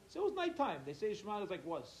 So it was nighttime. They say Shema was like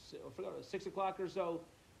what? I forgot, 6 o'clock or so,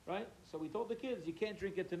 right? So we told the kids, you can't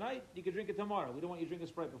drink it tonight. You can drink it tomorrow. We don't want you drinking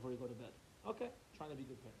Sprite before you go to bed. Okay, trying to be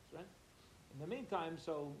good parents, right? In the meantime,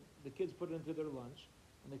 so the kids put it into their lunch,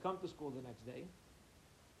 and they come to school the next day,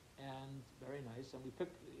 and very nice. And we pick,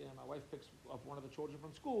 my wife picks up one of the children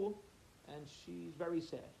from school, and she's very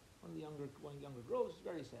sad. One younger girls is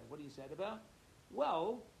very sad. What are you sad about?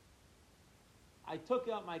 Well, I took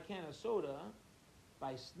out my can of soda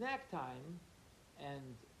by snack time,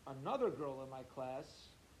 and another girl in my class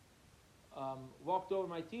walked over to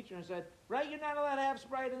my teacher and said, "Right, you're not allowed to have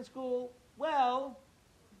Sprite in school." Well,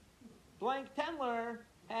 blank Tendler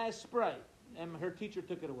has Sprite, and her teacher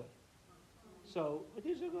took it away. So my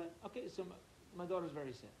teacher took it away. Okay, so my daughter's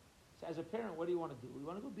very sad. So as a parent, what do you want to do? We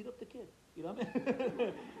want to go beat up the kid. You know what I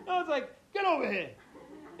mean? No, it's like, get over here.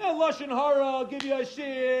 Lashon hara, I'll give you a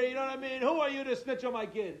shear. You know what I mean? Who are you to snitch on my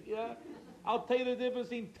kid? Yeah, I'll tell you the difference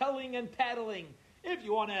between telling and tattling. If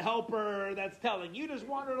you want to help her, that's telling. You just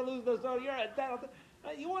want her to lose the soda. You're a tattle.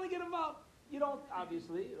 You want to get involved. You don't,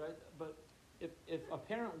 obviously, right? But if a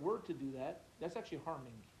parent were to do that, that's actually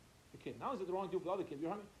harming the kid. Not only is it the wrong thing with the other kid, you're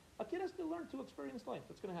harming. A kid has to learn to experience life.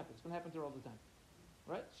 That's going to happen. It's going to happen to her all the time,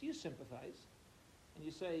 right? So you sympathize, and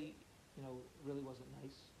you say, really wasn't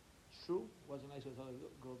nice. True, wasn't nice what the other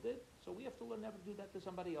girl did. So we have to learn never to do that to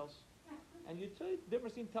somebody else. And you tell the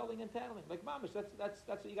difference between telling and tattling. Like mamish, that's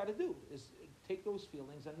what you got to do, is take those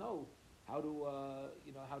feelings and know how to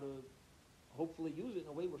hopefully use it in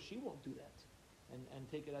a way where she won't do that,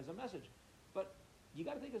 and take it as a message. But you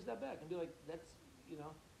got to take a step back and be like, that's.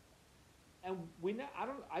 And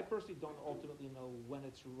I personally don't ultimately know when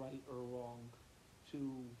it's right or wrong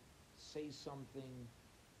to say something,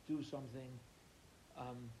 do something.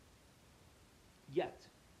 Yet,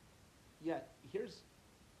 here's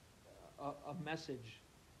a message,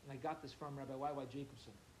 and I got this from Rabbi Y.Y.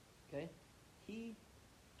 Jacobson. Okay, he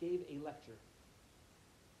gave a lecture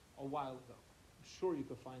a while ago. I'm sure you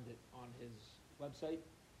could find it on his website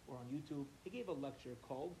or on YouTube. He gave a lecture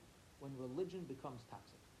called "When Religion Becomes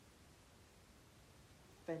Toxic."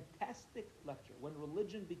 Fantastic lecture. When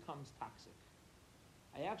religion becomes toxic.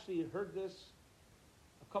 I actually heard this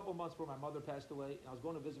a couple months before my mother passed away, and I was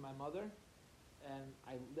going to visit my mother, and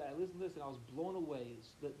I listened to this, and I was blown away.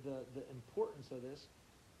 The importance of this.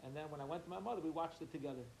 And then when I went to my mother, we watched it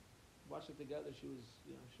together. She was,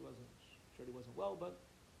 she wasn't well, but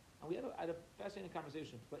and we had a fascinating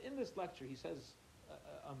conversation. But in this lecture, he says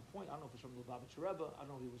on point. I don't know if it's from the Lubavitcher Rebbe. I don't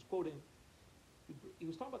know if he was quoting. He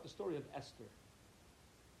was talking about the story of Esther,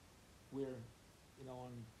 where,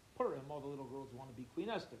 on Purim, all the little girls want to be Queen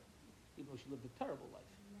Esther, even though she lived a terrible life.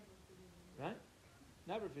 Right?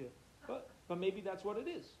 Never fear. But maybe that's what it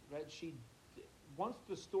is, right? Once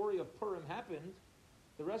the story of Purim happened,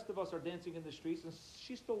 the rest of us are dancing in the streets, and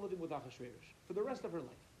she's still living with Achashverosh for the rest of her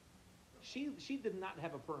life. She did not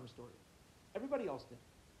have a Purim story. Everybody else did.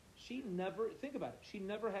 She never, think about it, she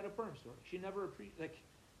never had a Purim story. She never,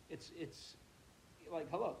 it's like,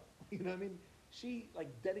 hello, you know what I mean? She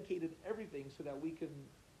dedicated everything so that we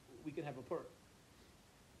can have a Purim.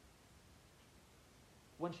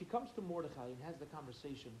 when she comes to Mordechai and has the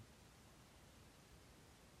conversation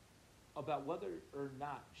about whether or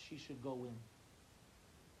not she should go in,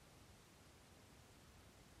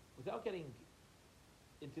 without getting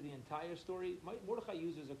into the entire story, Mordechai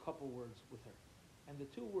uses a couple words with her. And the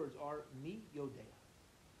two words are, mi yodea.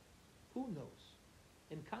 Who knows?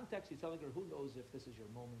 In context, he's telling her, who knows if this is your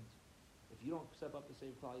moment. If you don't step up to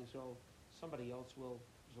save Klal Yisrael, somebody else will.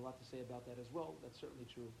 There's a lot to say about that as well. That's certainly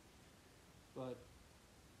true. But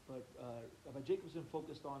Rabbi Jacobson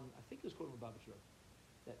focused on, I think he was quoting Rabbi Bashir,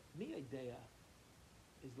 that mi yodea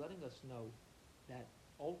is letting us know that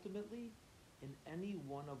ultimately, in any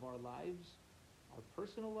one of our lives, our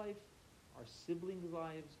personal life, our siblings'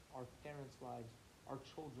 lives, our parents' lives, our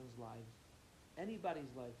children's lives,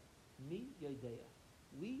 anybody's life, mi yodea.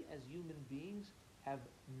 We as human beings have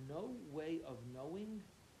no way of knowing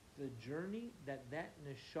the journey that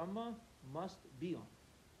neshama must be on.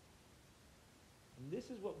 And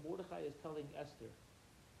this is what Mordechai is telling Esther.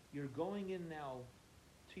 You're going in now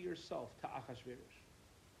to yourself, to Achashverosh.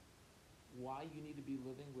 Why you need to be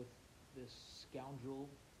living with this scoundrel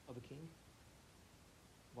of a king?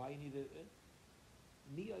 Why you need to...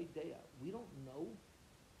 Mi idea. We don't know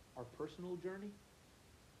our personal journey.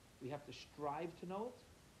 We have to strive to know it,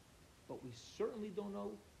 but we certainly don't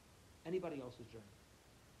know anybody else's journey.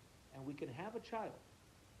 And we can have a child.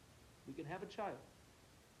 We can have a child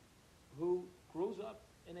who grows up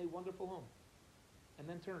in a wonderful home and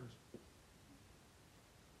then turns.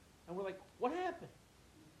 And we're like, what happened?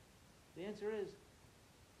 The answer is,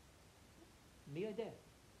 mi idea.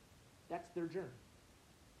 That's their journey.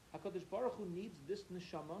 HaKadosh Baruch Hu needs this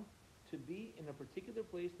neshama to be in a particular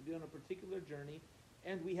place, to be on a particular journey,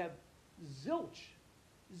 and we have zilch,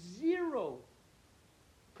 zero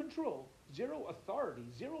control, zero authority,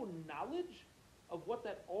 zero knowledge of what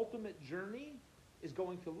that ultimate journey is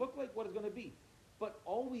going to look like, what it's going to be. But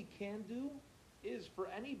all we can do is for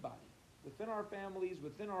anybody, within our families,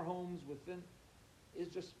 within our homes, is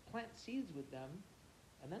just plant seeds with them,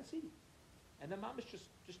 and then see. And then mamish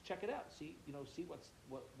just check it out. See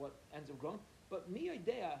what ends up growing. But mi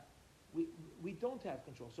idea, we don't have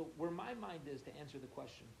control. So where my mind is to answer the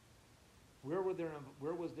question, where was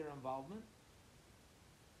their involvement?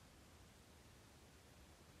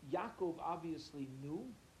 Yaakov obviously knew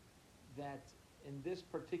that in this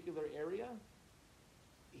particular area,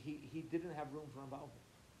 he didn't have room for involvement.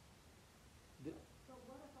 So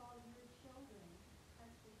what if all your children,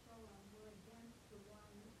 Esther Sholem, were against the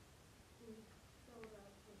one who showed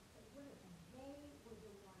us, what if they were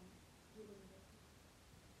the one doing this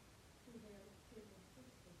to their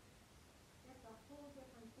sister? That's a whole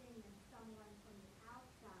different thing than someone from the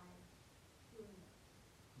outside doing it.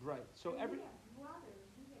 Right. So And every... we have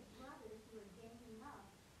brothers who are ganging up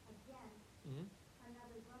against Mhm.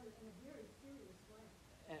 another brother in a very serious way.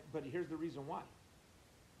 But here's the reason why.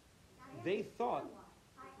 I They understand thought... why.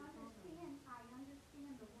 I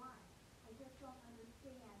understand the why. I just don't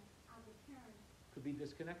understand how the parents could be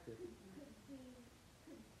disconnected.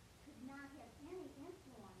 could not have any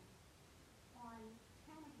influence on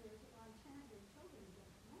 10 of their children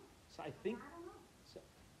against one. So I think... I don't know. So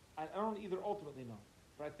I don't either ultimately know.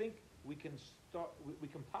 But I think we can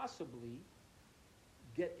possibly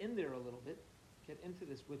get in there a little bit, get into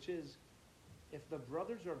this, which is, if the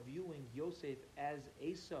brothers are viewing Yosef as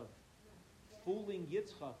Esav, fooling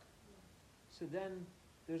Yitzchak, so then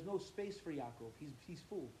there's no space for Yaakov. He's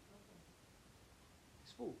fooled.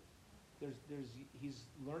 He's fooled. He's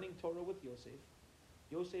learning Torah with Yosef.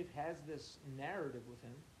 Yosef has this narrative with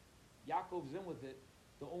him. Yaakov's in with it.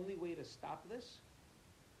 The only way to stop this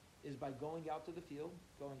is by going out to the field,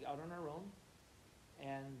 going out on our own,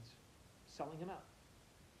 and selling him out.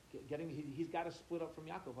 He's got to split up from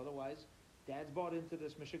Yaakov. Otherwise, Dad's bought into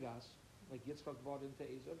this Mishigas, like Yitzchak bought into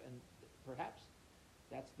Esav, and perhaps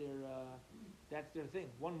that's their thing.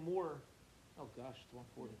 One more. Oh gosh, it's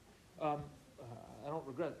 1:40. I don't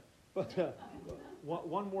regret it. But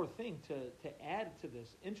one more thing to add to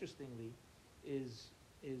this, interestingly, is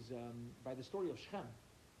by the story of Shechem.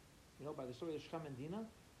 By the story of Shechem and Dinah,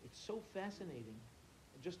 it's so fascinating.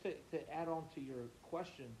 Just to add on to your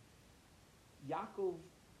question, Yaakov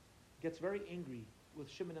gets very angry with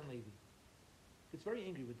Shimon and Levi. Gets very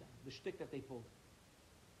angry with them, the shtick that they pulled.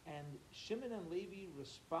 And Shimon and Levi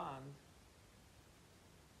respond,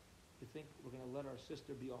 you think we're going to let our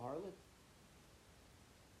sister be a harlot?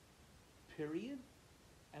 Period.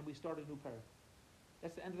 And we start a new parak.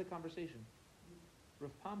 That's the end of the conversation.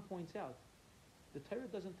 Rav Pam points out, the Torah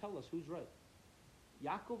doesn't tell us who's right.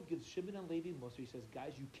 Yaakov gives Shimon and Levi Mussar. He says,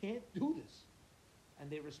 guys, you can't do this. And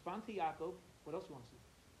they respond to Yaakov, what else you want to see?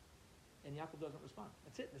 And Yaakov doesn't respond.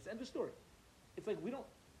 That's it. That's the end of the story. it's like we don't,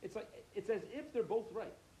 it's as if they're both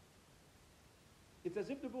right. It's as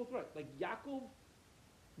if they're both right. Like Yaakov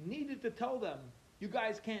needed to tell them, you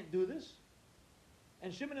guys can't do this.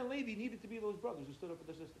 And Shimon and Levi needed to be those brothers who stood up for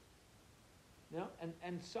their sister. You know?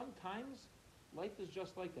 And sometimes life is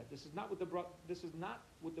just like that. This is not with the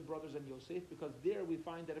brothers and Yosef, because there we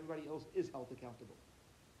find that everybody else is held accountable.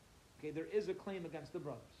 Okay, there is a claim against the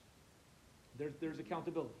brothers. There's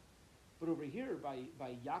accountability. But over here, by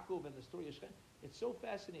Yaakov and the story of Shechem, it's so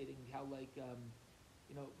fascinating how, like,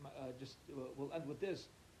 we'll end with this.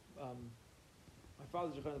 My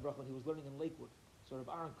father, Zechariah Baruch, when he was learning in Lakewood, sort of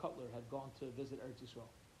Aaron Cutler had gone to visit Eretz Yisrael.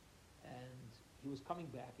 And he was coming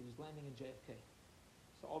back, he was landing in JFK.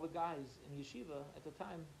 So all the guys in yeshiva at the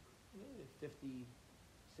time, maybe 50,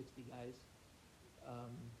 60 guys.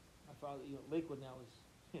 My father, Lakewood now is,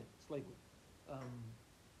 it's Lakewood.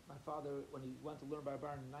 My father, when he went to learn by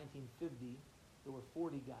Baron in 1950, there were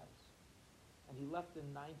 40 guys. And he left in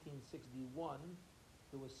 1961,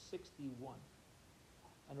 there was 61.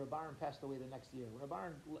 And Reb Aaron passed away the next year. When Reb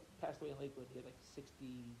Aaron passed away in Lakewood, he had like 60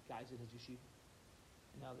 guys in his yeshiva.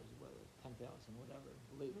 And now there's 10,000, whatever.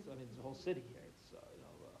 I mean, there's a whole city here. It's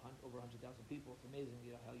over 100,000 people. It's amazing,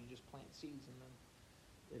 how you just plant seeds and then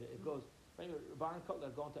it goes. But anyway, Reb Aaron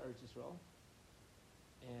Cutler had gone to Eretz Yisrael,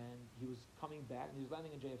 and he was coming back, and he was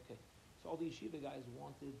landing in JFK. So all the yeshiva guys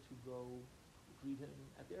wanted to go greet him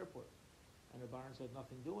at the airport. And Reb Aaron said,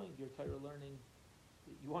 nothing doing, you're Torah learning.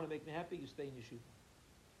 You want to make me happy, you stay in yeshiva.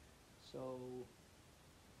 So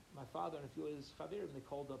my father and a few of his chavirim, they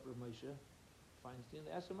called up Rav Moshe Feinstein.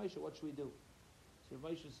 They asked Rav Moshe, what should we do? So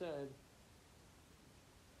Rav Moshe said,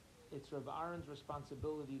 it's Rav Aaron's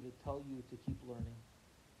responsibility to tell you to keep learning,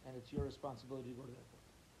 and it's your responsibility to go to the airport.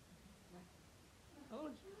 In other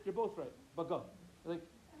words, you're both right, but go. Like,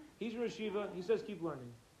 he's your yeshiva, he says keep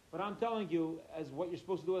learning. But I'm telling you, as what you're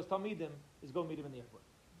supposed to do as Talmidim, is go meet him in the airport.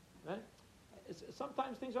 Right?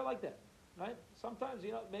 Sometimes things are like that. Right? Sometimes,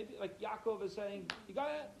 maybe like Yaakov is saying, you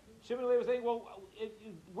got it? Shimon and Levi was saying, well,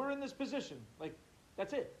 we're in this position. Like,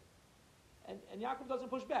 that's it. And Yaakov doesn't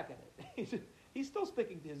push back at it. He's still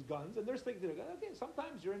sticking to his guns, and they're sticking to their guns. Okay,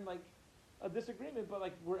 sometimes you're in like a disagreement, but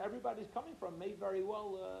like where everybody's coming from may very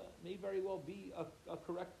well be a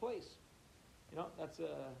correct place. That's an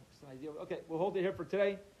idea. Okay, we'll hold it here for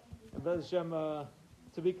today. And Bez Hashem,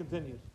 to be continued.